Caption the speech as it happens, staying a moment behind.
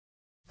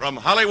From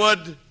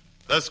Hollywood,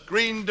 the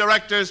Screen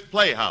Directors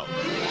Playhouse.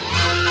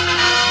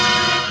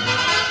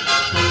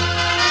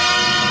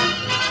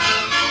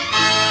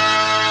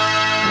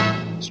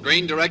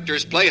 Screen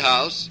Directors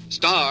Playhouse,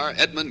 star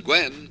Edmund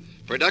Gwenn,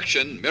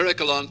 production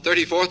Miracle on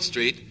 34th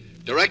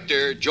Street,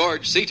 director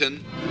George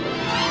Seaton.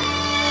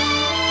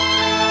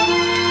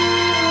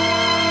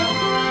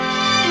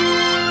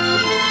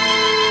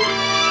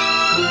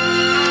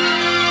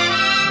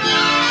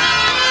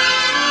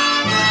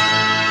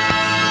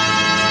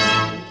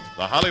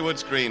 The Hollywood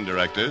Screen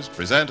Directors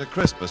present a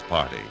Christmas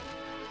party.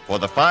 For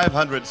the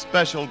 500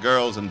 special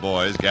girls and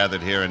boys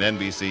gathered here in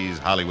NBC's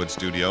Hollywood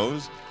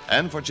studios,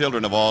 and for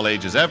children of all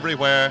ages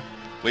everywhere,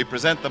 we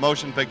present the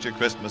motion picture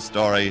Christmas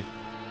story,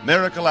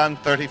 Miracle on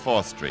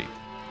 34th Street,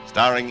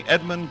 starring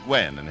Edmund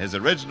Gwenn in his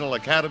original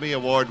Academy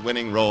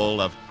Award-winning role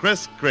of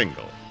Kris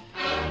Kringle.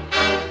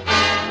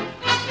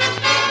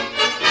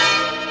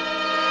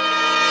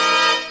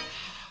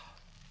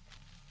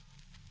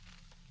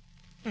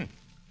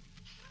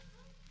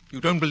 You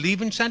don't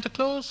believe in Santa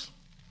Claus?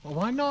 Well,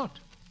 why not?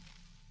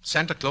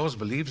 Santa Claus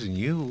believes in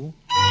you.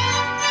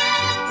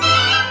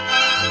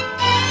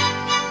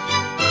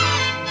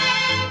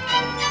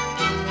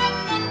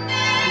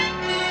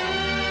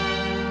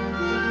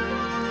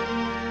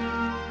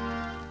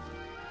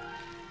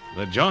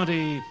 The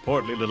jaunty,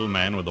 portly little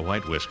man with the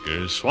white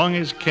whiskers swung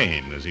his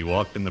cane as he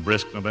walked in the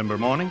brisk November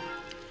morning.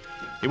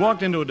 He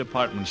walked into a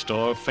department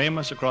store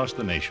famous across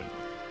the nation,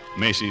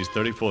 Macy's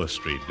 34th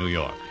Street, New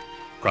York,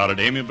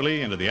 crowded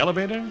amiably into the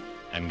elevator,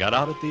 and got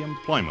out at the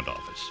employment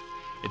office.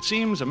 It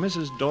seems a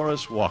Mrs.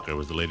 Doris Walker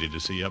was the lady to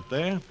see up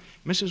there.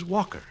 Mrs.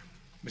 Walker.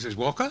 Mrs.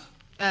 Walker?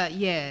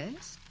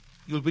 Yes?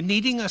 You'll be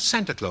needing a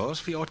Santa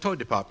Claus for your toy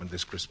department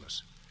this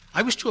Christmas.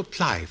 I wish to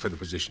apply for the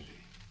position.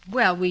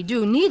 Well, we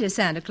do need a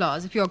Santa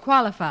Claus if you're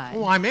qualified.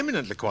 Oh, I'm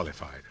eminently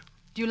qualified.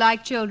 Do you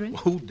like children?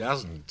 Who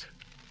doesn't?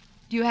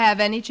 Do you have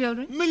any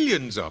children?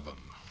 Millions of them.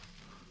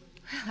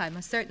 I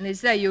must certainly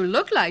say you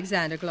look like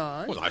Santa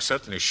Claus. Well, I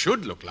certainly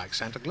should look like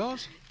Santa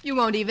Claus. You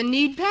won't even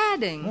need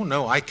padding. Oh,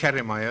 no, I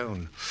carry my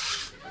own.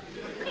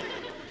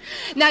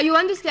 Now, you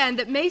understand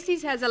that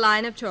Macy's has a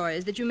line of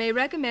toys that you may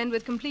recommend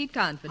with complete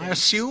confidence. I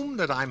assume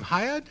that I'm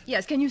hired?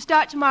 Yes. Can you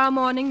start tomorrow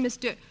morning,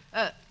 Mr.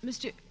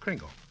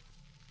 Kringle.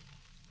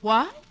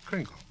 What?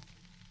 Kringle.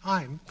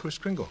 I'm Kris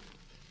Kringle.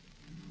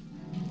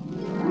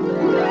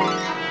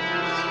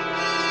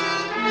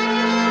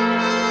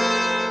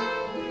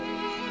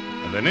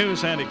 The new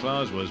Santa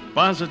Claus was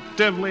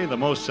positively the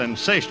most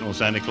sensational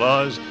Santa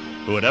Claus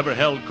who had ever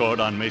held court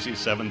on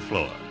Macy's 7th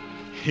floor.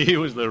 He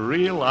was the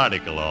real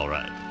article, all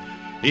right.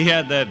 He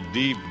had that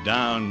deep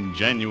down,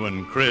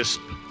 genuine,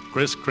 crisp,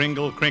 Kris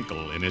Kringle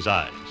crinkle in his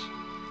eyes.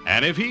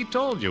 And if he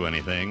told you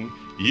anything,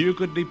 you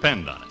could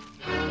depend on it.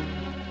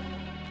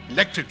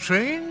 Electric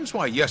trains?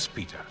 Why, yes,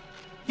 Peter.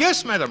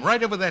 Yes, madam,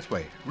 right over that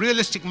way.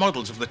 Realistic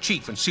models of the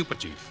Chief and Super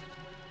Chief.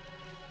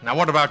 Now,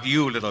 what about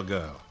you, little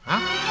girl, huh?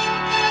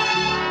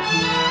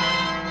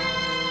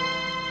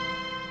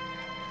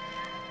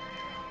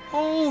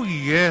 Oh,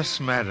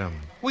 yes, madam.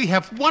 We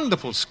have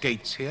wonderful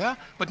skates here,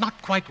 but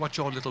not quite what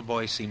your little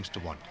boy seems to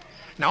want.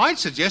 Now, I'd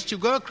suggest you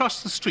go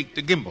across the street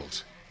to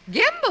Gimbel's.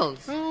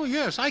 Gimbel's? Oh,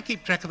 yes, I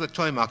keep track of the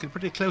toy market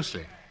pretty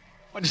closely.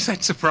 What, does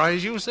that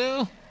surprise you,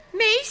 Sal?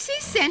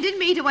 Macy's sending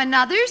me to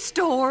another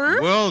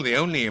store? Well, the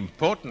only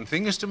important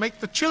thing is to make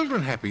the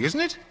children happy, isn't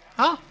it?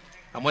 Huh?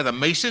 And whether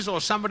Macy's or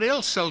somebody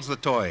else sells the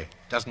toy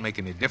doesn't make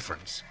any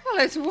difference.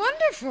 Well, it's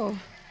wonderful.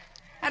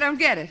 I don't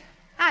get it.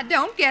 I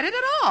don't get it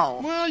at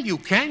all. Well, you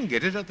can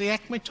get it at the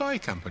Acme Toy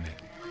Company.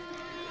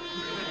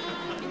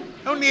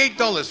 Only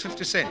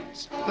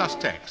 $8.50, plus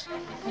tax.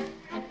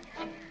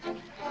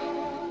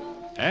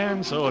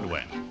 And so it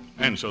went.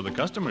 And so the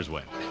customers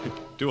went.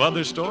 To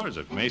other stores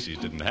if Macy's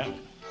didn't have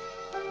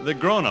it. The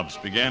grown-ups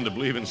began to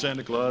believe in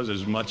Santa Claus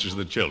as much as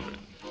the children.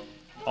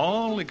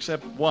 All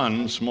except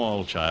one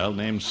small child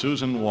named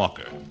Susan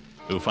Walker,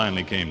 who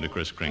finally came to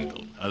Kris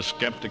Kringle, a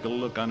skeptical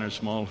look on her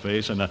small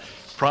face and a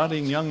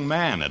prodding young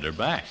man at her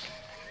back.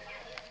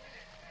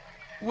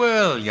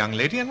 Well, young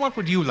lady, and what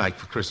would you like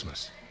for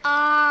Christmas?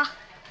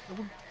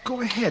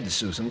 Go ahead,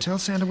 Susan. Tell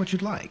Santa what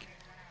you'd like.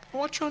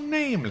 What's your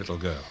name, little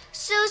girl?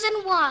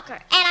 Susan Walker,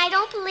 and I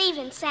don't believe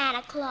in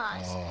Santa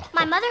Claus. Oh.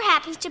 My mother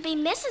happens to be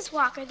Mrs.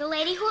 Walker, the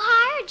lady who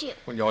hired you.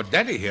 Well, your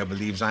daddy here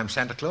believes I'm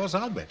Santa Claus,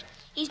 I'll bet.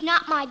 He's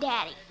not my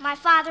daddy. My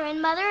father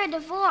and mother are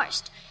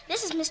divorced.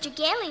 This is Mr.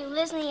 Gailey, who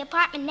lives in the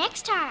apartment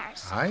next to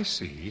ours. I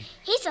see.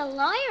 He's a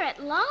lawyer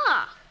at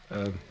law.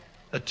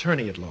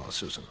 Attorney at law,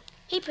 Susan.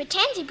 He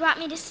pretends he brought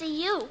me to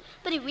see you,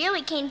 but he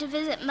really came to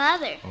visit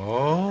Mother.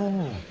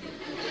 Oh.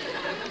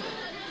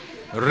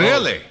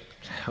 Really?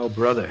 Oh,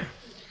 brother.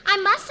 I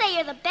must say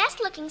you're the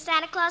best-looking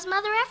Santa Claus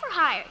Mother ever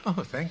hired.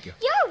 Oh, thank you.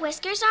 Your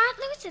whiskers aren't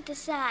loose at the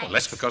sides. Well,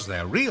 that's because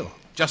they're real.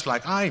 Just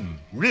like I'm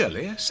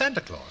really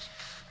Santa Claus.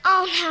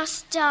 Oh, now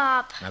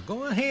stop. Now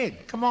go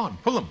ahead. Come on,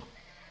 pull them.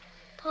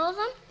 Pull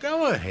them?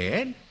 Go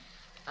ahead.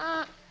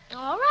 All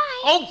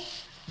right. Oh!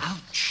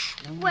 Ouch.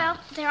 Well,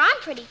 they're on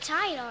pretty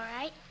tight, all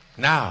right.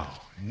 Now,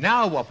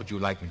 Now what would you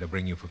like me to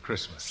bring you for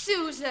Christmas?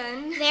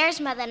 Susan. There's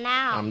Mother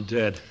now. I'm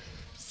dead.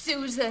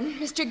 Susan,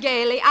 Mr.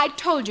 Gailey, I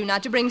told you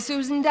not to bring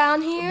Susan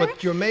down here.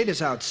 But your maid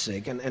is out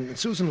sick, and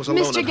Susan was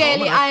alone Mr. at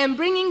Gailey, home. I am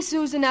bringing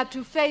Susan up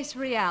to face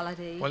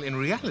reality. Well, in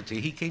reality,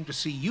 he came to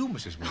see you,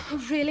 Mrs. Walker.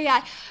 Really,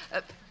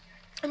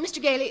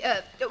 Mr. Gailey,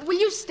 will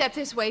you step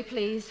this way,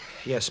 please?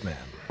 Yes, ma'am.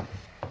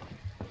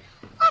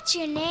 What's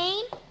your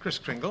name? Kris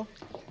Kringle.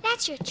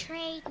 That's your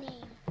trade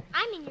name.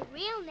 I mean your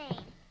real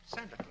name.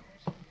 Santa Claus.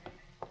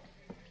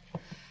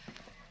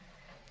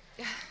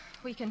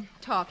 We can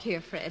talk here,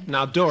 Fred.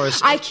 Now,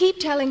 Doris... I keep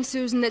telling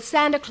Susan that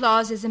Santa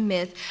Claus is a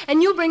myth,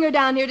 and you bring her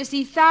down here to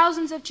see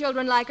thousands of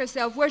children like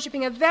herself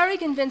worshiping a very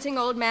convincing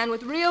old man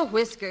with real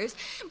whiskers.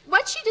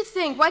 What's she to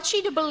think? What's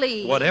she to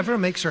believe? Whatever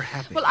makes her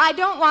happy. Well, I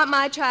don't want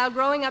my child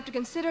growing up to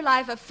consider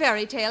life a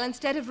fairy tale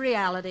instead of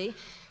reality.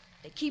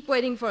 They keep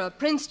waiting for a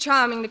Prince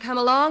Charming to come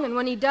along, and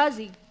when he does,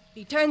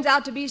 he turns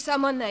out to be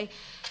someone they...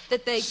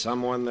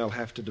 Someone they'll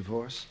have to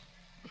divorce?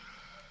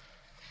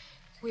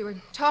 We were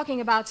talking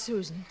about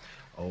Susan.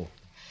 Oh.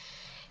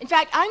 In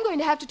fact, I'm going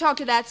to have to talk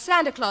to that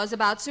Santa Claus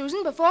about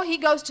Susan before he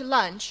goes to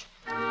lunch.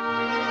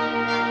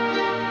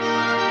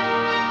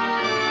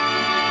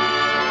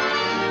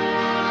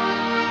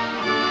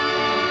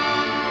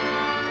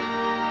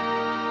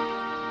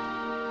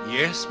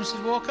 Yes,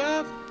 Mrs.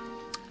 Walker?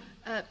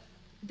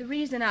 The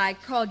reason I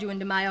called you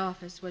into my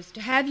office was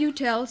to have you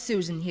tell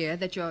Susan here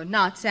that you're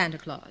not Santa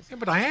Claus. Yeah,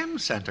 but I am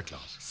Santa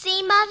Claus.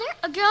 See, Mother?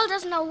 A girl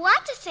doesn't know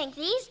what to think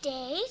these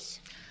days.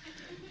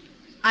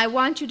 I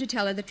want you to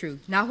tell her the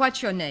truth. Now,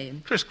 what's your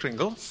name? Kris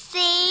Kringle.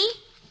 See?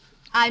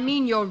 I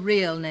mean your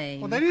real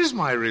name. Well, that is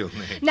my real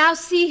name. Now,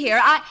 see here,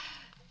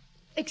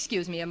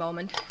 Excuse me a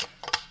moment.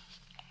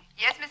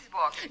 Yes, Mrs.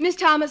 Walker. Miss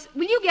Thomas,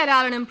 will you get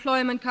out an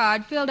employment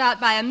card filled out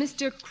by a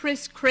Mr.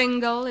 Kris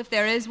Kringle, if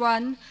there is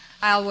one?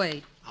 I'll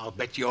wait. I'll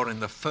bet you're in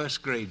the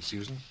first grade,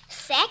 Susan.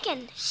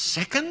 Second.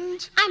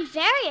 Second? I'm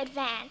very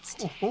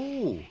advanced.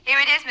 Oh. Here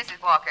it is,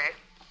 Mrs. Walker.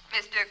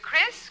 Mr.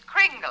 Kris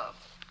Kringle.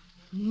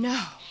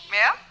 No.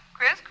 Yeah,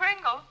 Kris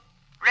Kringle.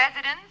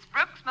 Residence,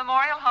 Brooks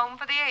Memorial Home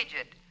for the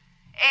Aged.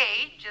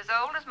 Age as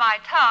old as my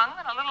tongue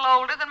and a little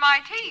older than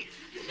my teeth.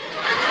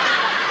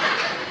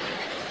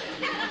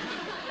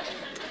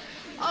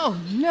 Oh,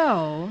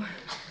 no.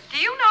 Do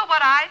you know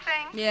what I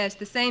think? Yes,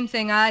 the same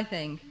thing I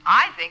think.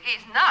 I think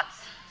he's nuts.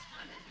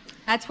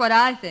 That's what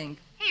I think.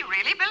 He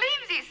really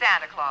believes he's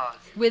Santa Claus.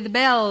 With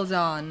bells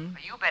on.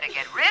 Well, you better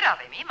get rid of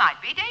him. He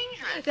might be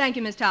dangerous. Thank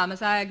you, Miss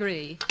Thomas. I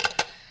agree.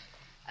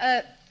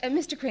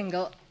 Mr.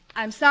 Kringle,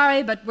 I'm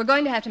sorry, but we're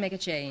going to have to make a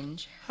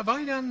change. Have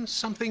I done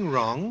something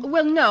wrong?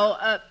 Well, no,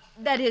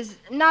 that is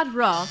not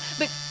wrong,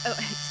 but...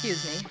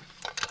 excuse me.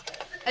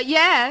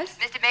 Yes?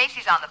 Mr.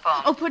 Macy's on the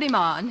phone. Oh, put him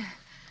on.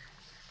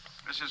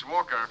 Mrs.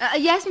 Walker,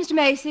 Yes, Mr.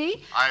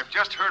 Macy? I've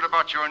just heard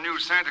about your new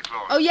Santa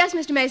Claus. Oh, yes,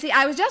 Mr. Macy.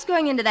 I was just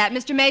going into that,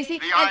 Mr. Macy.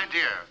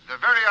 The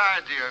very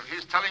idea of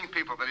his telling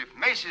people that if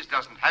Macy's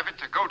doesn't have it,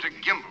 to go to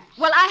Gimbel's.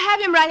 Well, I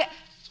have him right...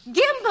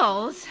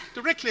 Gimbel's?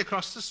 Directly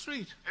across the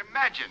street.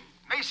 Imagine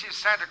Macy's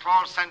Santa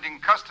Claus sending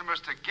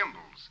customers to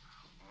Gimbel's.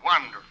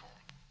 Wonderful.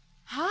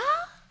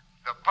 Huh?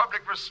 The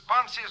public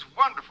response is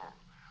wonderful.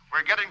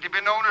 We're getting to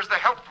be known as the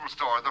helpful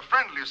store, the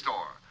friendly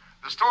store,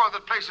 the store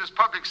that places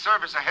public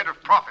service ahead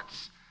of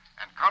profits.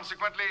 And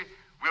consequently,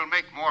 we'll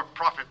make more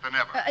profit than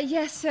ever.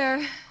 Yes,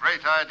 sir.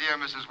 Great idea,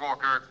 Mrs.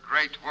 Walker.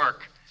 Great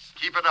work.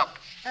 Keep it up.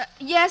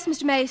 Yes,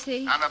 Mr.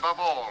 Macy. And above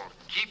all,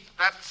 keep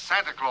that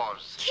Santa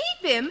Claus.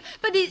 Keep him?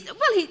 But he's...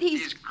 Well, he's...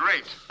 He's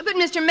great. But,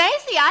 Mr.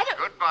 Macy, I don't...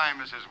 Goodbye,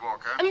 Mrs.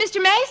 Walker.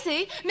 Mr.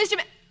 Macy?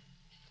 Mr.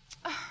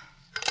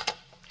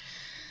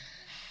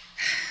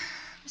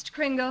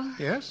 Kringle?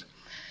 Yes?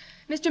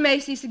 Mr.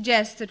 Macy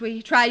suggests that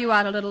we try you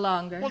out a little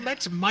longer. Well,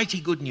 that's mighty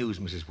good news,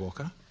 Mrs.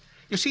 Walker.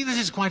 You see, this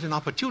is quite an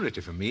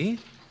opportunity for me.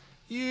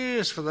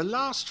 Yes, for the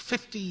last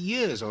 50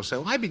 years or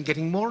so, I've been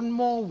getting more and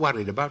more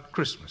worried about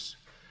Christmas.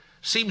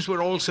 Seems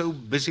we're all so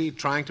busy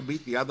trying to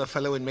beat the other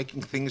fellow in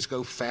making things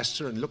go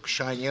faster and look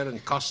shinier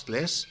and cost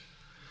less,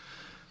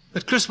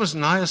 that Christmas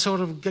and I are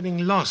sort of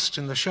getting lost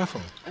in the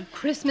shuffle. Oh,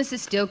 Christmas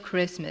is still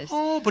Christmas.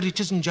 Oh, but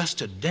it isn't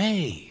just a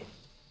day.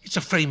 It's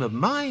a frame of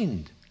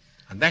mind.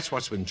 And that's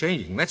what's been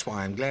changing. That's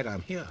why I'm glad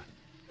I'm here.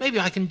 Maybe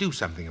I can do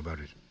something about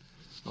it.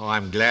 Oh,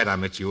 I'm glad I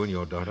met you and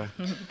your daughter.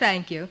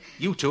 Thank you.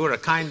 You two are a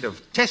kind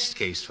of test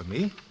case for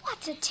me.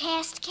 What's a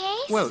test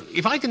case? Well,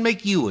 if I can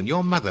make you and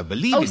your mother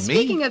believe in me...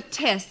 Speaking of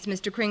tests,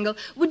 Mr. Kringle,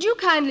 would you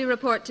kindly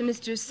report to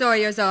Mr.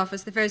 Sawyer's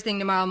office the first thing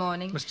tomorrow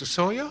morning? Mr.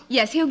 Sawyer?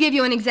 Yes, he'll give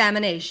you an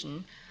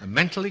examination. A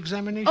mental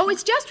examination? Oh,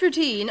 it's just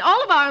routine.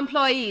 All of our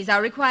employees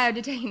are required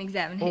to take an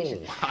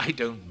examination. Oh, I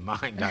don't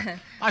mind.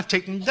 I've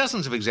taken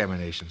dozens of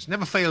examinations.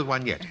 Never failed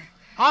one yet.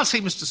 I'll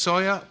see Mr.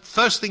 Sawyer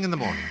first thing in the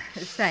morning.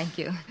 Thank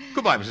you.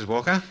 Goodbye, Mrs.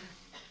 Walker.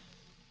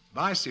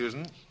 Bye,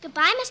 Susan.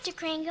 Goodbye, Mr.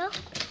 Kringle.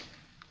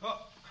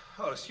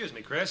 Oh, excuse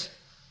me, Chris.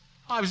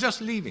 I was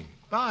just leaving.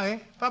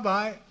 Bye.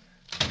 Bye-bye.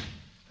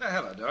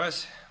 Hello,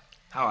 Doris.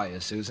 How are you,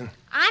 Susan?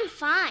 I'm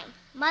fine.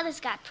 Mother's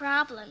got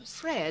problems.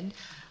 Fred,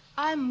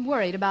 I'm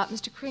worried about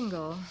Mr.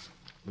 Kringle.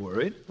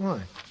 Worried?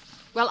 Why?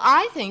 Well,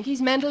 I think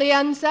he's mentally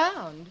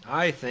unsound.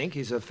 I think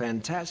he's a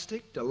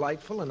fantastic,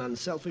 delightful, and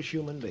unselfish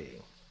human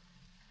being.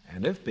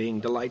 And if being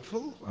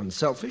delightful,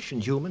 unselfish,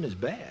 and human is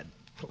bad,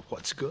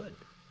 what's good?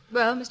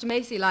 Well, Mr.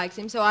 Macy likes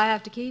him, so I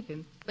have to keep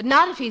him. But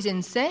not if he's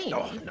insane.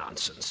 Oh,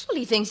 nonsense. Well,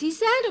 he thinks he's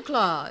Santa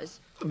Claus.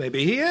 Well,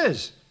 maybe he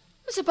is.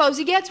 Well, suppose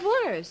he gets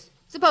worse.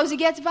 Suppose he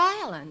gets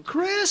violent.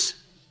 Chris?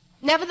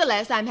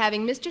 Nevertheless, I'm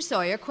having Mr.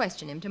 Sawyer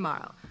question him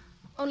tomorrow.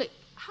 Only,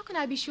 how can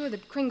I be sure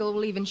that Kringle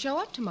will even show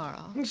up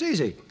tomorrow? It's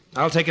easy.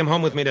 I'll take him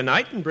home with me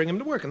tonight and bring him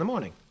to work in the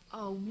morning.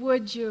 Oh,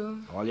 would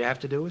you? All you have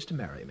to do is to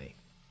marry me.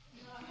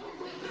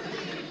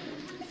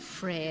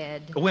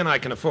 Fred. When I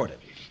can afford it.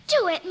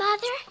 Do it,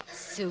 Mother.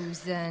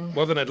 Susan.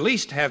 Well, then at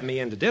least have me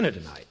in to dinner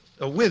tonight.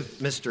 With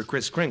Mr.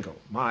 Kris Kringle,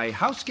 my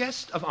house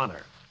guest of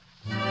honor.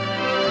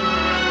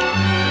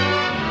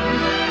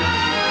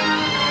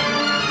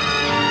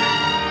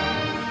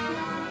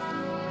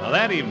 Now,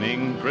 that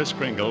evening, Kris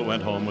Kringle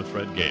went home with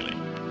Fred Gailey.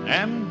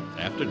 And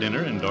after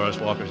dinner in Doris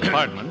Walker's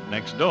apartment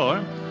next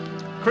door,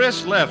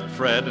 Chris left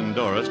Fred and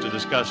Doris to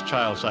discuss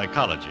child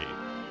psychology,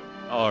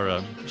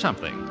 or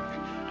something,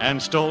 and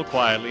stole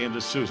quietly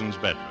into Susan's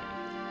bedroom.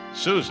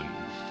 Susan,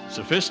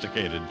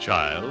 sophisticated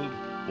child,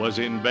 was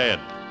in bed,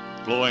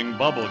 blowing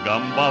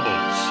bubblegum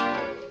bubbles.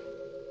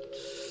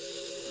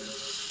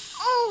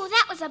 Oh,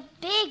 that was a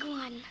big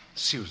one.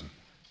 Susan,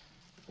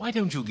 why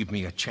don't you give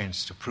me a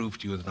chance to prove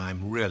to you that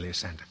I'm really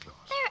Santa Claus?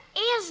 There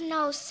is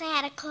no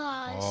Santa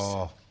Claus.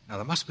 Oh, now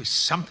there must be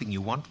something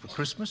you want for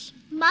Christmas.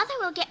 Mother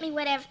will get me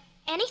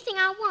anything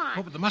I want.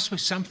 Oh, but there must be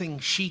something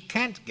she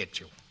can't get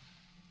you.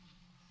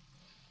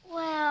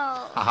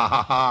 Well, Ha ha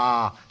ha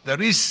ha.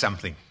 There is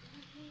something.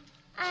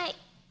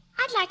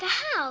 I'd like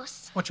a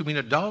house. What, you mean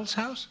a doll's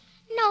house?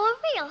 No, a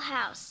real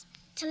house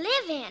to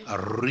live in. A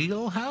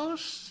real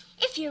house?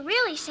 If you're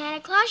really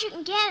Santa Claus, you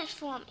can get it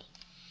for me.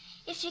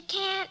 If you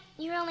can't,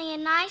 you're only a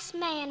nice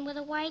man with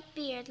a white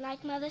beard,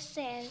 like Mother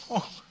says.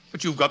 Oh,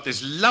 but you've got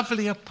this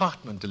lovely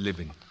apartment to live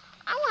in.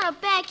 I want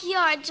a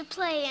backyard to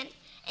play in,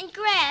 and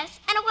grass,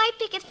 and a white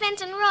picket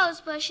fence and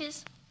rose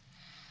bushes.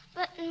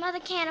 But Mother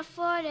can't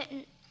afford it,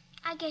 and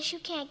I guess you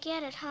can't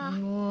get it, huh?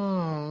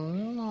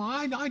 No,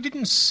 I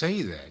didn't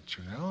say that,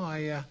 you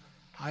know.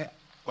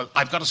 Well,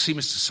 I've got to see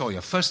Mr.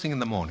 Sawyer first thing in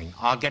the morning.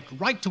 I'll get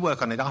right to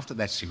work on it after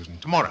that, Susan,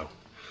 tomorrow.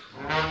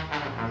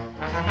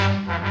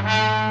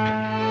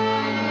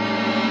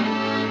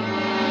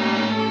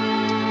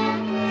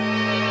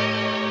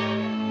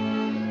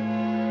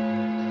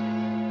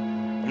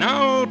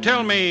 Now,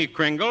 tell me,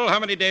 Kringle, how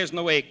many days in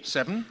the week?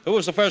 7. Who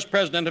was the first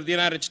president of the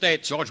United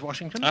States? George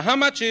Washington? How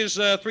much is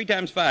 3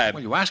 times 5?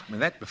 Well, you asked me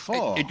that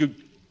before.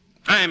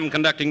 I'm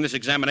conducting this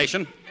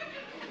examination.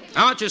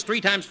 How much is 3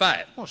 times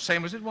 5? Well,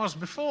 same as it was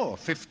before,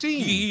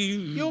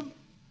 15.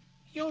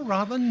 You're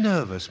rather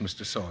nervous,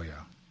 Mr. Sawyer,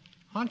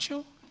 aren't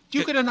you? Do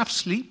you get enough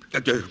sleep?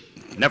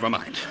 Never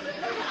mind.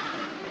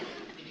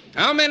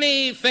 How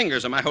many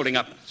fingers am I holding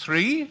up?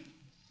 3?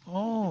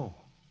 Oh,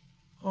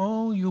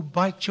 you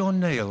bite your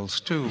nails,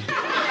 too.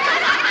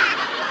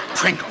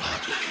 Kringle.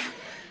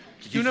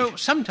 You know,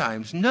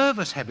 sometimes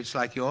nervous habits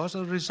like yours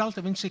are a result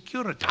of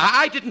insecurity.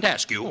 I didn't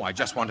ask you. Oh, I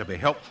just want to be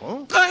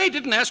helpful. I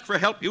didn't ask for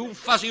help, you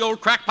fuzzy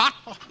old crackpot.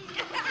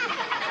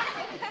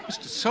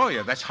 Mr.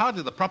 Sawyer, that's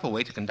hardly the proper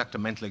way to conduct a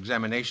mental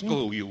examination.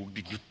 Oh,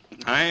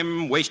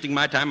 I'm wasting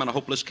my time on a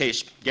hopeless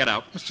case. Get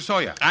out. Mr.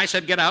 Sawyer. I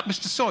said get out.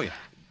 Mr. Sawyer,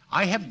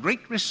 I have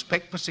great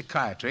respect for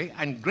psychiatry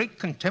and great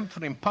contempt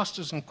for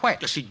imposters and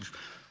quacks.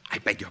 I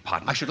beg your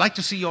pardon. I should like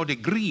to see your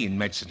degree in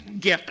medicine.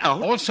 Get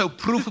out. Also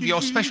proof of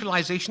your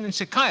specialization in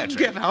psychiatry.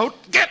 Get out.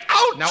 Get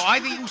out! Now,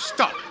 either you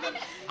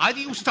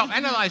stop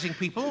analyzing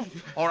people,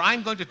 or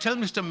I'm going to tell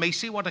Mr.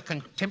 Macy what a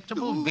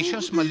contemptible,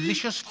 vicious,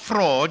 malicious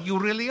fraud you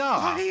really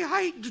are.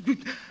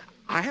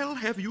 I'll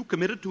have you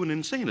committed to an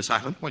insane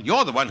asylum. Well,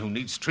 you're the one who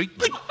needs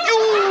treatment.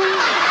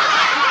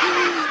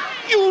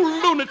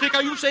 You lunatic,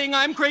 are you saying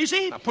I'm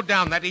crazy? Now, put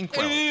down that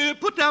inkwell.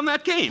 Put down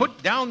that cane.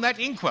 Put down that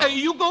inkwell.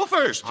 You go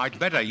first. I'd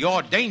better.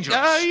 You're dangerous.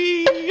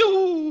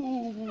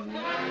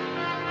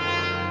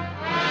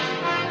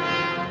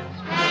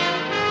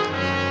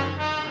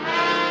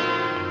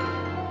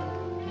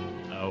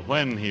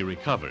 When he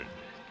recovered,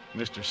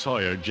 Mr.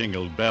 Sawyer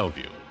jingled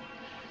Bellevue.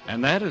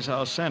 And that is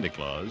how Santa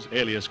Claus,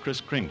 alias Kris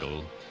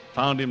Kringle,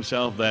 found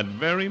himself that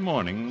very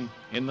morning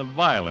in the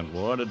violent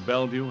ward at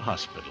Bellevue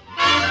Hospital.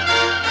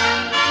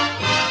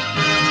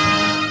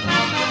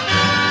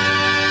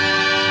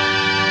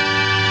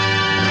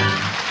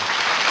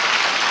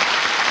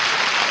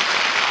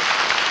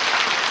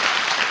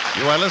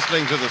 You are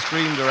listening to the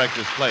Screen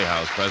Directors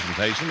Playhouse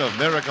presentation of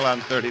Miracle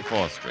on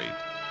 34th Street,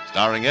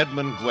 starring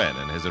Edmund Gwenn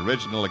in his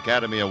original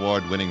Academy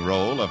Award-winning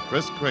role of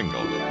Kris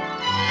Kringle.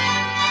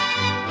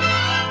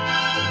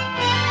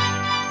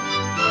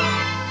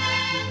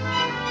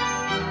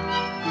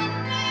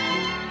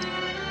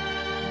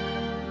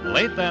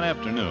 Late that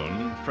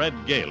afternoon, Fred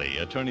Gailey,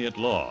 attorney at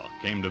law,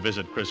 came to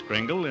visit Kris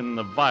Kringle in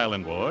the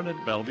violent ward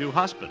at Bellevue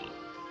Hospital.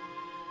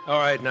 All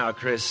right, now,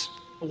 Chris,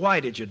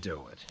 why did you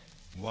do it?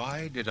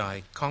 Why did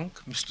I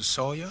conk Mr.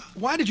 Sawyer?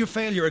 Why did you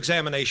fail your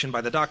examination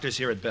by the doctors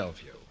here at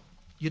Bellevue?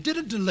 You did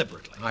it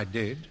deliberately. I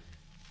did.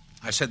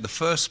 I said the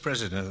first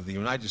president of the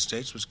United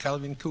States was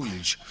Calvin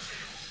Coolidge.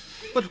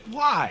 But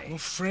why? Well,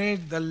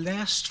 Fred, the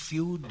last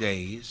few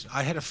days,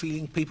 I had a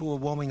feeling people were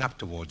warming up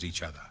towards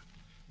each other.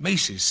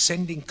 Macy's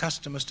sending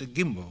customers to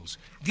Gimbel's.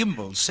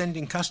 Gimbel's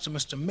sending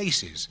customers to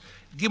Macy's.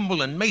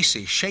 Gimbel and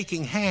Macy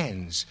shaking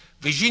hands.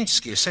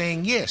 Wyszynski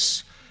saying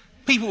yes.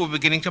 People were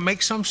beginning to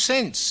make some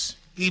sense,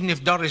 even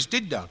if Doris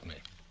did doubt me.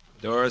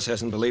 Doris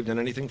hasn't believed in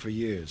anything for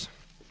years.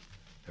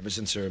 Ever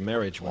since her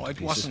marriage went to It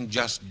pieces. wasn't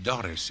just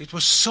Doris. It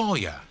was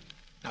Sawyer.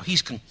 Now,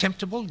 he's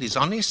contemptible,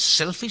 dishonest,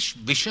 selfish,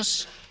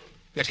 vicious.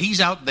 Yet he's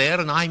out there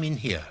and I'm in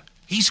here.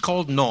 He's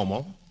called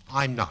normal.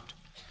 I'm not.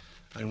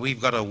 And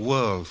we've got a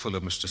world full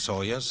of Mr.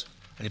 Sawyers.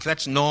 And if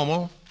that's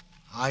normal,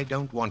 I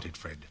don't want it,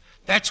 Fred.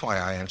 That's why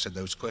I answered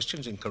those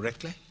questions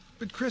incorrectly.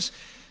 But, Chris,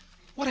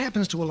 what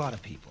happens to a lot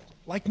of people,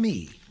 like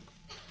me,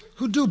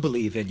 who do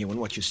believe in you and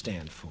what you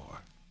stand for?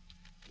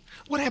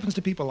 What happens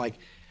to people like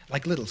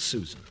little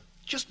Susan,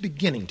 just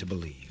beginning to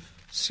believe?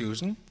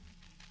 Susan?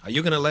 Are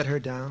you going to let her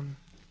down?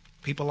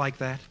 People like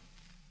that?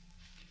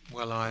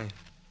 Well, I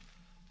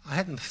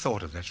hadn't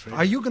thought of that, Fred.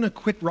 Are you going to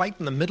quit right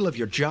in the middle of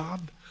your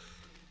job?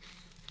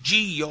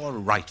 Gee, you're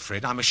right,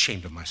 Fred. I'm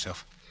ashamed of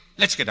myself.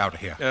 Let's get out of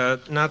here.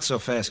 Not so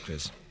fast,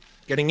 Chris.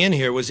 Getting in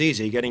here was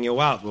easy. Getting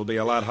you out will be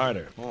a lot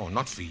harder. Oh,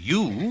 not for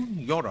you.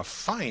 You're a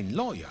fine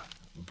lawyer.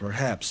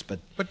 Perhaps, but...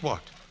 But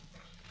what?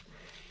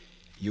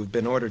 You've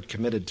been ordered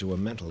committed to a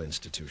mental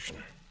institution.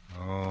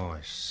 Oh,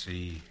 I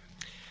see.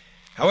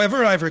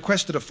 However, I've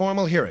requested a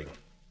formal hearing,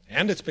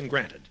 and it's been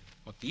granted.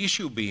 But the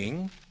issue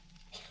being,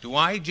 do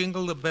I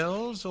jingle the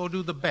bells or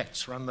do the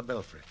bets run the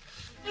belfry?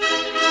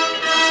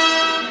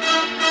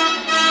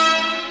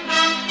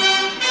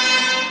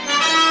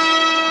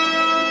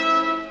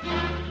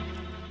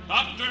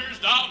 Doctors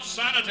doubt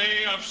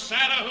sanity of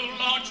Santa who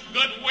launched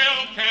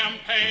Goodwill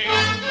campaign.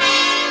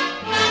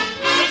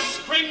 Is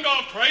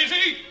Kringle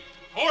crazy?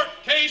 Court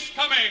case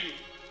coming.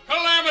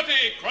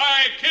 Calamity,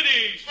 cry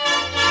kiddies.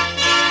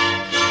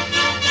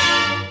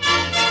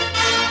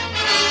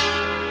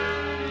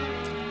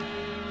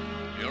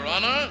 Your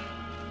Honor,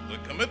 the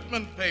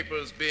commitment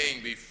papers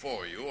being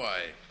before you,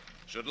 I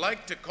should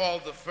like to call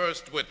the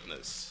first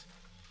witness.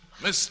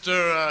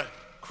 Mr.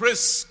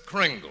 Chris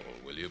Kringle,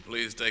 will you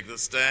please take the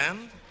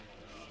stand?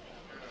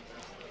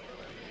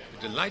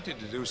 Delighted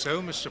to do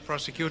so, Mr.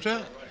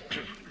 Prosecutor.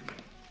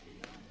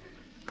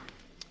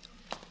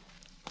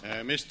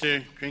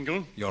 Mr.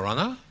 Kringle? Your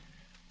Honor?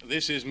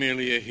 This is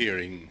merely a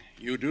hearing.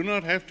 You do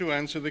not have to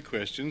answer the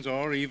questions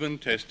or even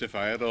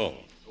testify at all.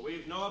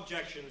 We've no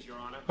objections, Your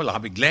Honor. Well, I'll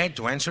be glad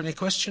to answer any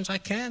questions I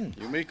can.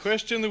 You may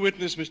question the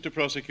witness, Mr.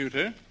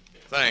 Prosecutor.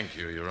 Thank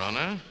you, Your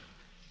Honor.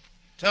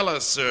 Tell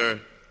us,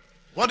 sir,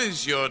 what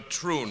is your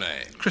true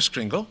name? Chris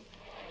Kringle.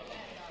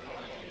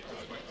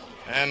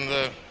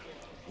 And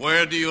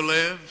where do you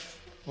live?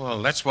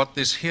 Well, that's what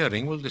this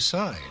hearing will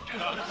decide.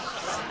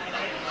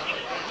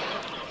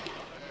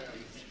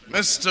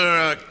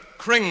 Mr.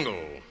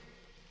 Kringle,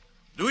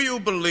 do you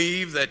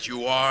believe that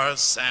you are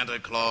Santa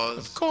Claus?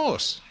 Of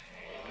course.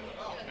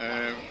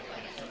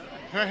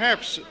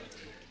 Perhaps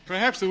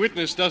the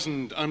witness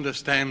doesn't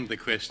understand the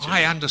question.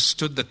 I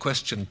understood the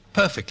question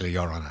perfectly,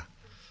 Your Honor.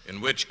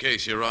 In which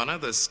case, Your Honor,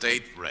 the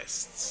state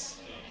rests.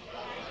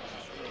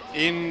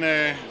 In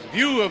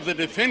view of the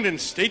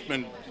defendant's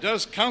statement,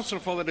 does counsel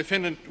for the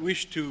defendant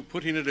wish to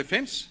put in a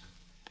defense?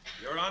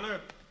 Your Honor,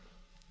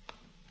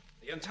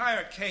 the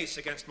entire case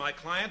against my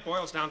client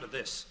boils down to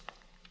this.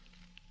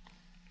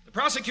 The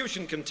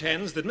prosecution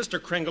contends that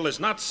Mr. Kringle is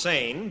not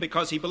sane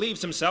because he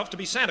believes himself to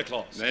be Santa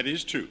Claus. That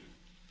is true.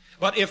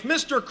 But if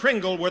Mr.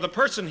 Kringle were the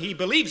person he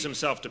believes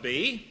himself to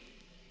be,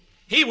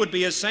 he would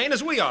be as sane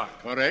as we are.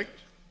 Correct.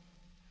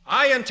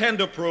 I intend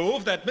to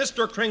prove that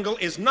Mr. Kringle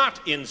is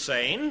not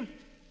insane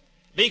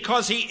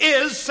because he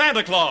is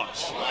Santa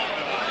Claus.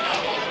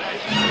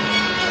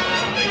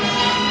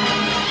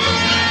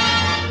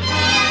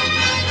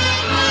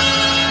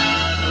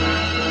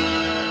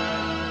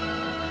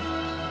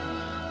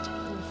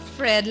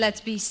 Fred, let's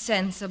be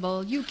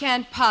sensible. You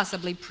can't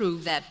possibly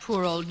prove that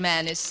poor old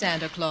man is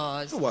Santa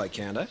Claus. Why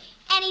can't I?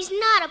 And he's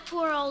not a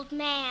poor old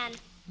man.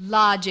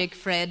 Logic,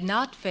 Fred,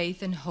 not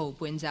faith and hope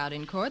wins out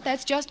in court.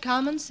 That's just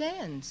common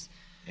sense.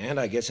 And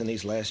I guess in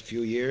these last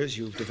few years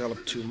you've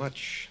developed too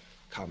much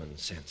common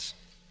sense.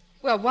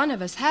 Well, one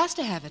of us has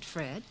to have it,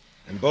 Fred.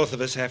 And both of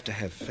us have to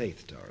have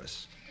faith,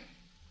 Doris.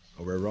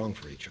 Or we're wrong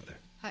for each other.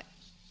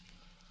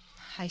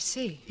 I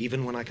see.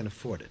 Even when I can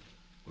afford it,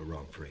 we're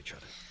wrong for each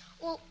other.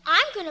 Well,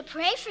 I'm going to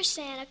pray for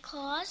Santa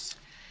Claus.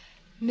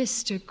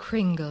 Mr.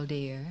 Kringle,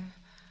 dear.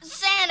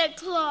 Santa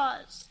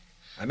Claus.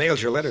 I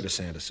mailed your letter to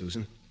Santa,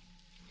 Susan.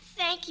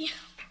 Thank you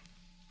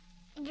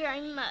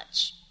very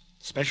much.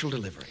 Special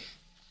delivery.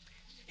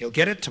 He'll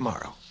get it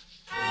tomorrow.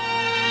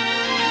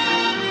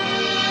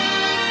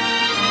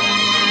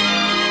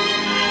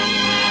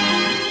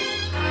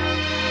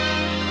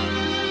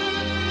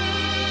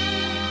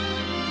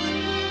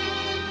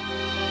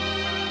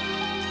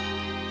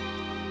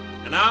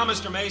 And now,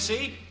 Mr.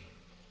 Macy,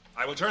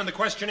 I will turn the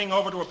questioning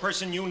over to a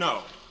person you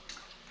know.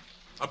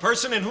 A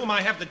person in whom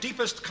I have the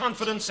deepest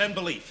confidence and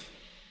belief.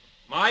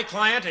 My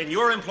client and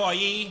your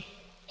employee,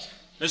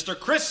 Mr.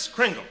 Kris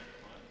Kringle.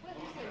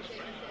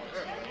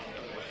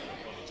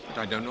 But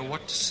I don't know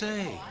what to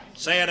say.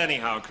 Say it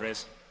anyhow,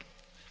 Chris.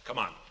 Come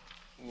on.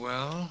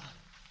 Well,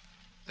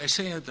 they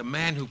say that the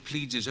man who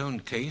pleads his own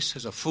case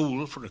is a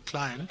fool for a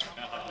client.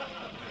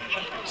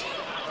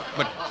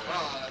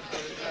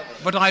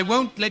 But I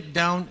won't let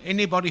down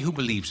anybody who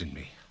believes in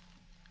me.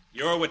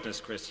 You're a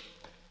witness, Chris.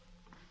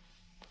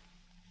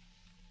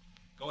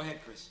 Go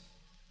ahead, Chris.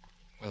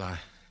 Well,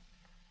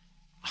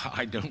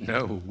 I don't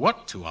know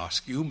what to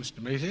ask you,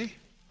 Mr. Macy.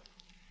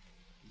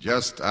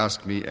 Just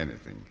ask me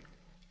anything.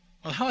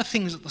 Well, how are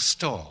things at the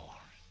store?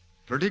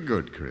 Pretty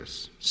good,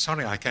 Chris.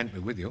 Sorry I can't be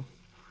with you.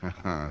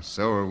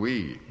 So are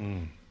we.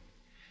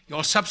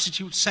 Your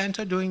substitute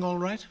Santa doing all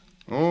right?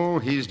 Oh,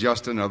 he's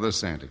just another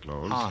Santa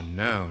Claus. Oh,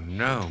 no,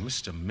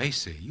 Mr.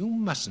 Macy, you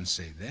mustn't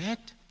say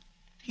that.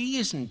 He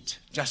isn't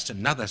just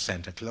another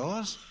Santa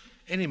Claus,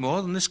 any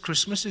more than this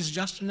Christmas is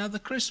just another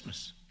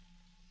Christmas.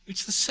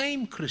 It's the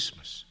same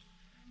Christmas,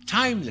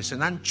 timeless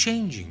and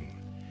unchanging,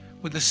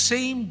 with the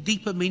same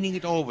deeper meaning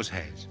it always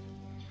has.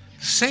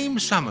 The same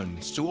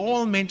summons to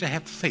all men to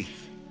have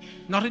faith,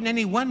 not in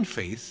any one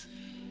faith,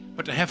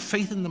 but to have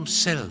faith in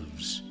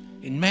themselves,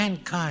 in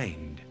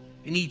mankind,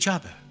 in each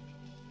other.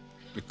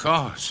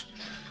 Because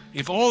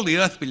if all the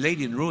earth be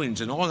laid in ruins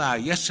and all our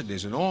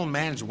yesterdays and all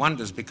man's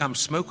wonders become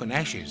smoke and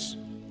ashes,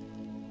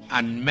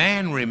 and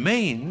man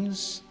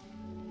remains,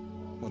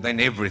 well, then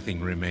everything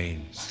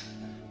remains.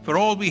 For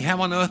all we have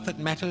on earth that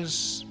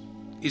matters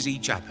is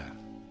each other.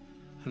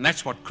 And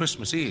that's what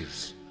Christmas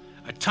is.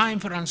 A time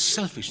for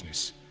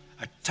unselfishness,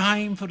 a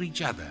time for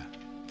each other,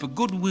 for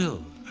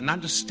goodwill and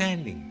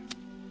understanding,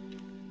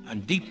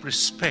 and deep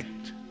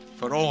respect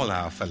for all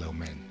our fellow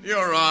men.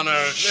 Your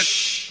Honor,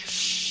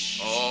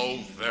 Oh,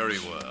 very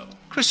well.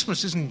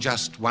 Christmas isn't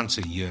just once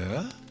a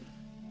year.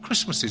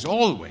 Christmas is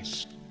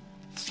always.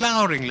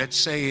 Flowering, let's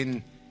say,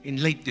 in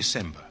late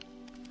December.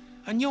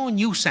 And your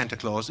new Santa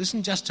Claus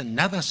isn't just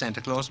another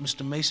Santa Claus,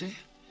 Mr. Macy.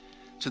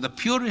 To the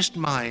purest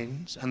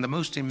minds and the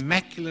most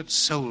immaculate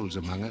souls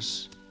among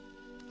us,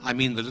 I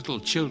mean the little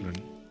children,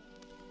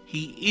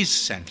 he is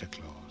Santa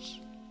Claus.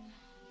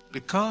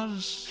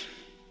 Because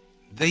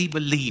they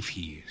believe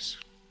he is.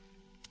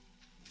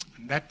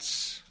 And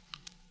that's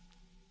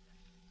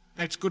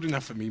good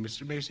enough for me,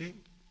 Mr. Macy.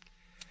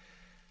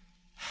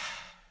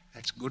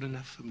 That's good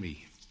enough for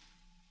me.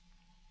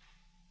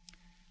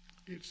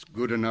 It's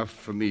good enough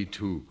for me,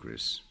 too,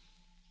 Chris.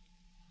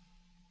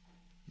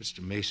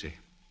 Mr. Macy,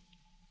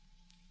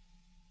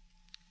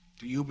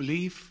 do you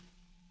believe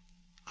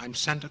I'm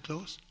Santa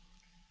Claus?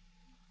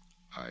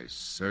 I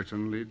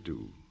certainly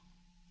do.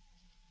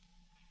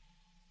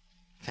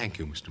 Thank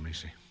you, Mr.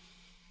 Macy.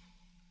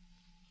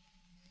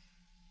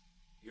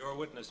 You're a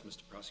witness,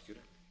 Mr. Prosecutor.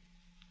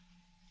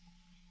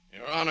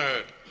 Your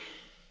Honor,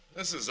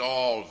 this is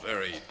all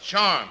very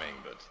charming,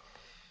 but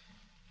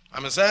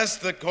I must ask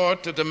the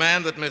court to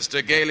demand that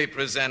Mr. Gailey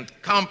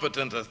present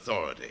competent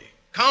authority.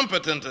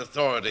 Competent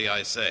authority,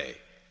 I say,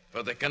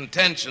 for the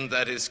contention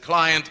that his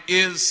client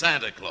is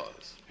Santa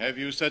Claus. Have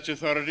you such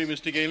authority,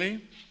 Mr.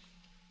 Gailey?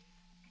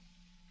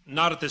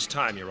 Not at this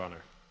time, Your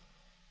Honor.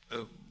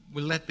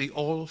 Will that be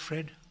all,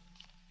 Fred?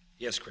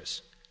 Yes,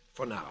 Chris,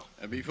 for now.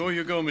 Before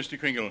you go, Mr.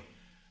 Kringle,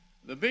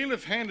 the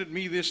bailiff handed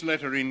me this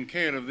letter in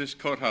care of this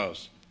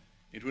courthouse.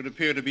 It would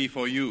appear to be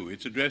for you.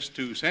 It's addressed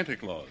to Santa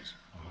Claus.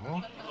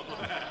 Oh?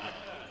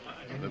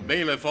 The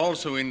bailiff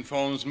also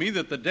informs me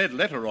that the dead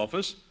letter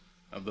office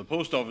of the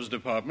post office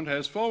department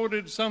has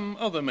forwarded some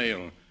other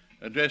mail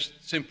addressed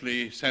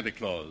simply Santa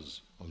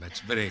Claus. Well, that's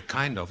very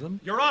kind of them.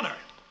 Your Honor!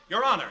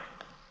 Your Honor!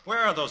 Where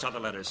are those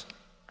other letters?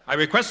 I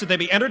request that they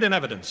be entered in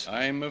evidence.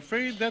 I'm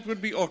afraid that would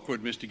be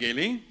awkward, Mr.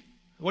 Gailey.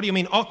 What do you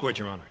mean awkward,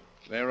 Your Honor?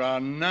 There are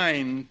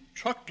 9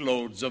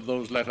 truckloads of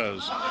those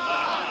letters.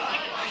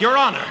 Your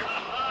Honor!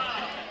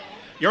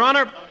 Your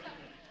Honor,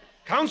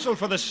 counsel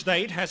for the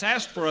state has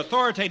asked for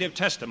authoritative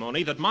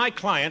testimony that my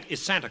client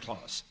is Santa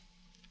Claus.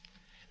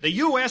 The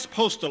U.S.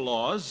 postal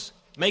laws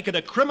make it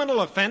a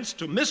criminal offense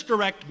to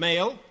misdirect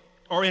mail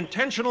or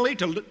intentionally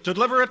to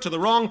deliver it to the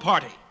wrong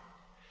party.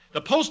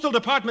 The Postal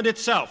Department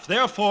itself,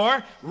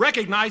 therefore,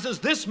 recognizes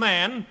this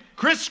man,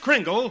 Kris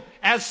Kringle,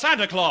 as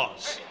Santa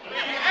Claus.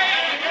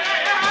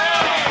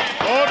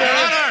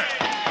 Order!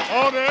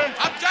 Order!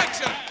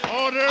 Objection!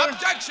 Order!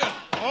 Objection!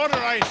 Order,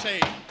 I say.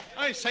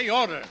 I say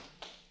order.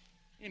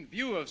 In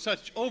view of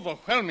such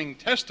overwhelming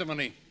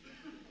testimony,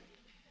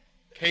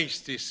 case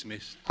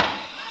dismissed.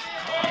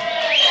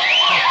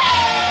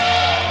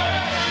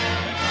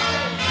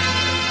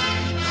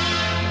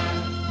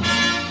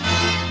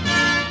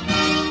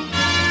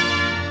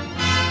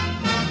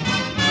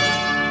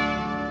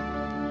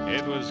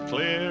 It was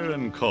clear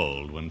and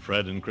cold when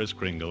Fred and Kris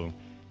Kringle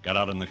got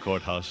out on the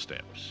courthouse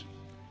steps.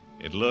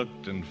 It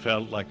looked and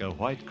felt like a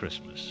white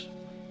Christmas,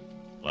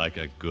 like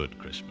a good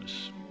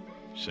Christmas,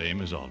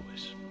 same as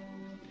always.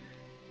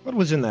 What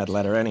was in that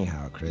letter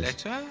anyhow, Chris?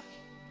 Letter?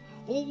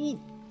 Oh,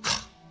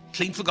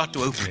 clean forgot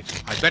to open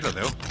it. I'd better,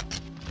 though.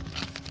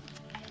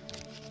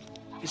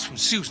 It's from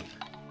Susan.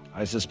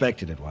 I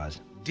suspected it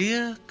was.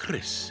 Dear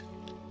Chris.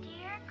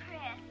 Dear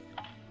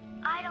Chris,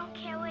 I don't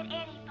care what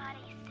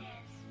anybody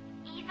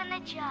says, even the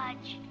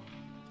judge.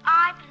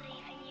 I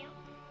believe in you,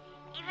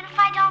 even if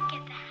I don't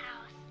get the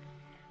house.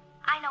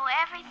 I know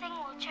everything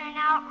will turn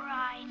out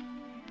right.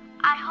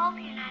 I hope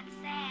you're not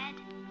sad.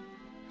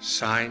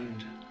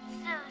 Signed,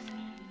 Susan.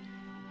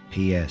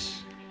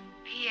 P.S.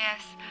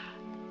 P.S.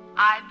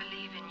 I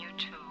believe in you,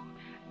 too,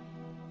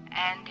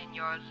 and in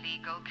your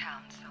legal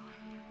counsel.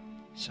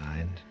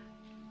 Signed.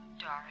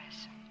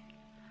 Doris.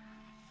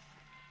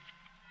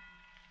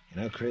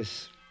 You know,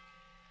 Chris,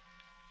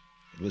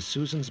 it was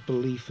Susan's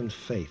belief and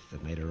faith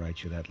that made her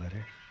write you that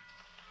letter.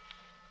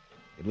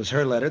 It was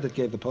her letter that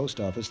gave the post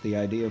office the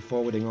idea of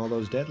forwarding all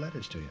those dead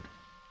letters to you.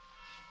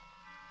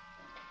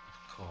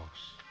 Of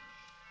course.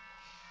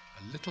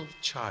 A little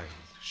child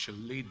shall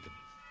lead them.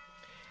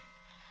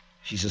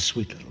 She's a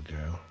sweet little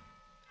girl.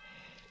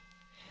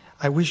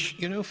 I wish...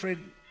 You know, Fred,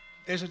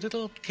 there's a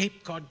little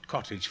Cape Cod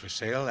cottage for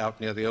sale out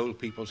near the old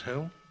people's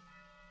home.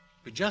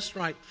 Be just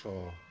right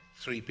for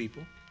 3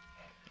 people.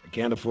 I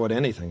can't afford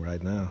anything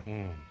right now.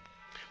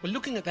 Well,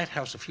 looking at that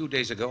house a few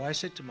days ago, I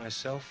said to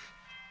myself,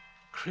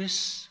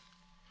 Chris,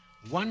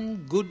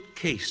 one good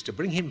case to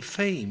bring him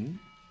fame,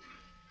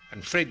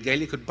 and Fred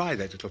Gailey could buy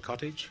that little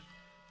cottage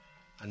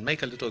and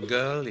make a little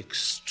girl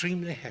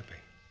extremely happy.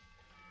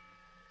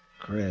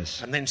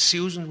 Chris. And then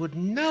Susan would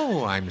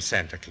know I'm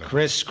Santa Claus.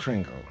 Chris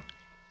Kringle,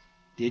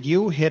 did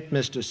you hit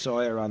Mr.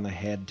 Sawyer on the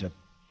head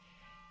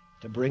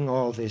to bring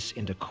all this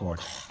into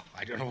court?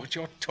 I don't know what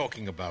you're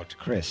talking about.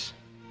 Chris,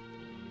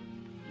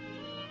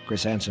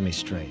 answer me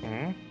straight.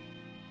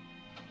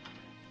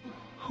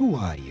 Who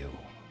are you?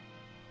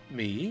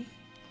 Me?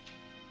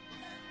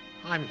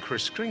 I'm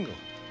Chris Kringle.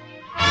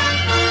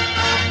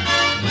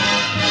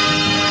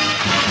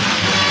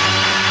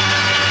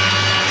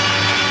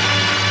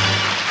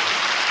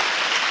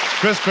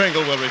 Chris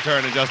Kringle will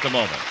return in just a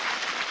moment.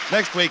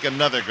 Next week,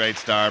 another great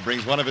star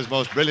brings one of his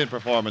most brilliant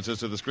performances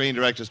to the Screen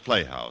Directors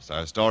Playhouse.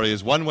 Our story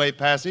is One Way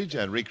Passage,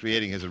 and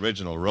recreating his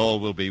original role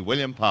will be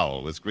William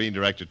Powell with Screen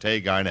Director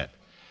Tay Garnett.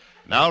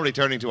 Now,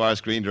 returning to our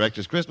Screen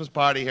Directors Christmas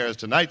party, here is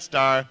tonight's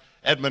star,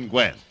 Edmund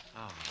Gwenn.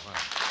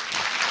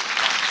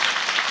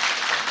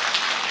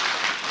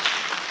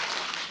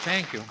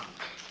 Thank you.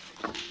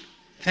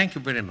 Thank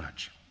you very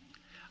much.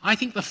 I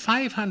think the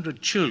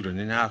 500 children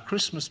in our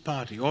Christmas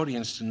party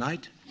audience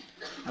tonight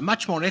are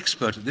much more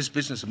expert at this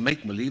business of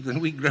make-believe than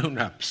we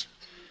grown-ups.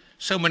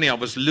 So many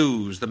of us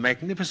lose the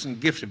magnificent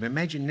gift of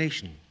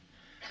imagination.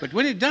 But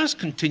when it does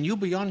continue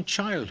beyond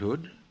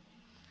childhood,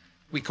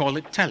 we call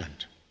it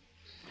talent.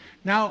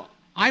 Now,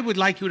 I would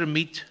like you to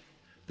meet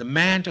the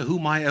man to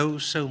whom I owe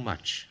so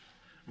much,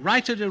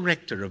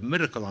 writer-director of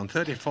Miracle on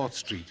 34th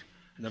Street,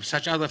 and of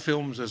such other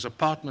films as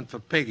Apartment for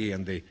Peggy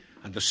and the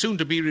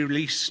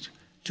soon-to-be-released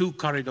 2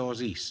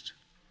 Corridors East.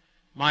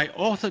 My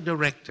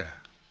author-director,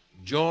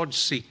 George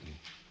Seaton.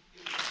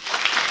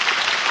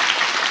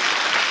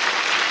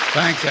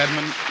 Thanks,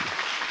 Edmund.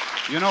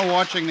 You know,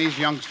 watching these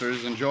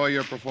youngsters enjoy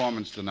your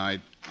performance tonight,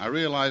 I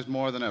realized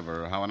more than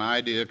ever how an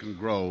idea can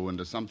grow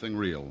into something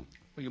real.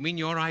 Well, you mean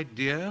your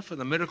idea for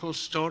the Miracle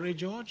story,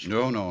 George?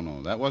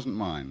 No. That wasn't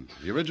mine.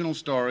 The original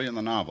story and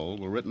the novel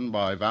were written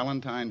by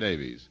Valentine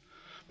Davies.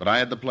 But I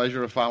had the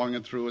pleasure of following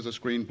it through as a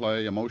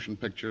screenplay, a motion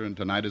picture, and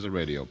tonight as a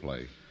radio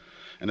play.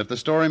 And if the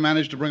story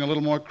managed to bring a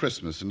little more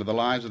Christmas into the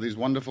lives of these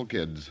wonderful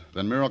kids,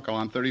 then Miracle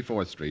on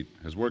 34th Street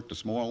has worked a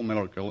small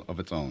miracle of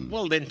its own.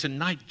 Well, then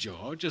tonight,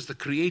 George, as the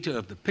creator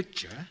of the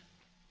picture,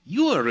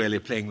 you are really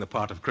playing the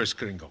part of Chris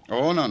Kringle.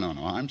 Oh, no.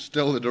 I'm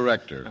still the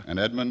director. And,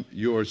 Edmund,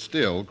 you're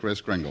still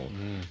Chris Kringle.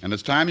 And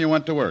it's time you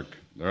went to work.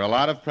 There are a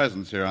lot of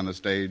presents here on the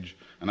stage,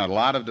 and a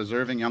lot of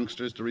deserving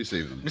youngsters to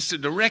receive them.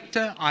 Mr.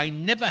 Director, I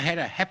never had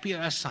a happier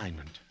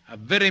assignment. A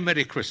very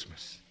Merry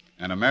Christmas.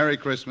 And a Merry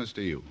Christmas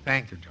to you.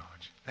 Thank you,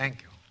 George.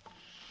 Thank you.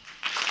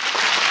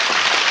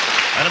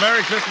 And a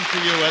Merry Christmas to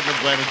you, Edmund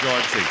Gwenn and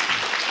George Seaton.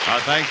 Our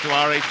thanks to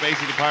R.H.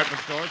 Macy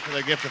Department Stores for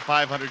their gift of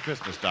 500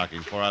 Christmas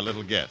stockings for our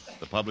little guests,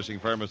 the publishing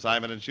firm of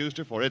Simon &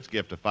 Schuster for its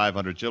gift of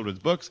 500 children's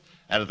books,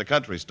 and at the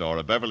Country Store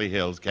of Beverly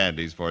Hills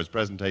Candies for its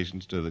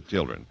presentations to the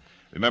children.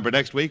 Remember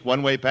next week,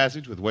 One Way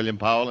Passage with William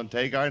Powell and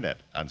Tay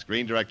Garnett on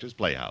Screen Directors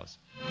Playhouse.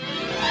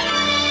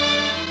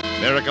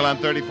 Miracle on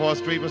 34th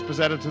Street was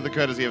presented to the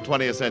courtesy of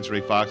 20th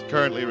Century Fox,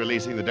 currently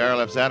releasing the Darrell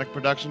F. Zanuck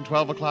production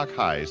 12 O'Clock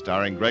High,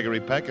 starring Gregory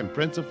Peck, and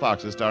Prince of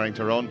Foxes, starring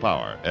Tyrone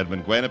Power.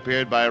 Edmund Gwenn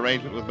appeared by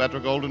arrangement with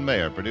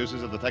Metro-Goldwyn-Mayer,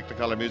 producers of the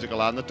Technicolor musical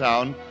On the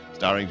Town,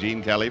 starring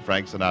Gene Kelly,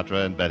 Frank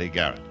Sinatra, and Betty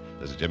Garrett.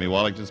 This is Jimmy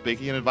Wallington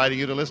speaking and inviting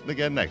you to listen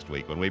again next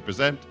week when we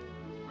present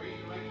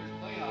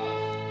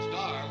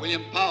Star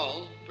William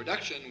Powell,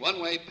 production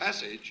One Way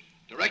Passage,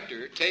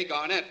 director Tay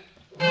Garnett.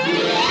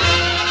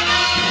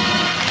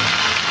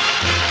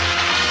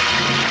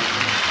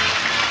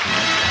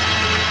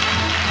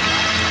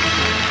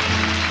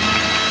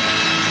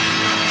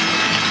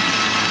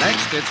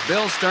 Next, it's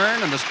Bill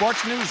Stern and the Sports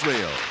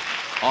Newsreel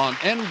on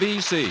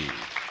NBC.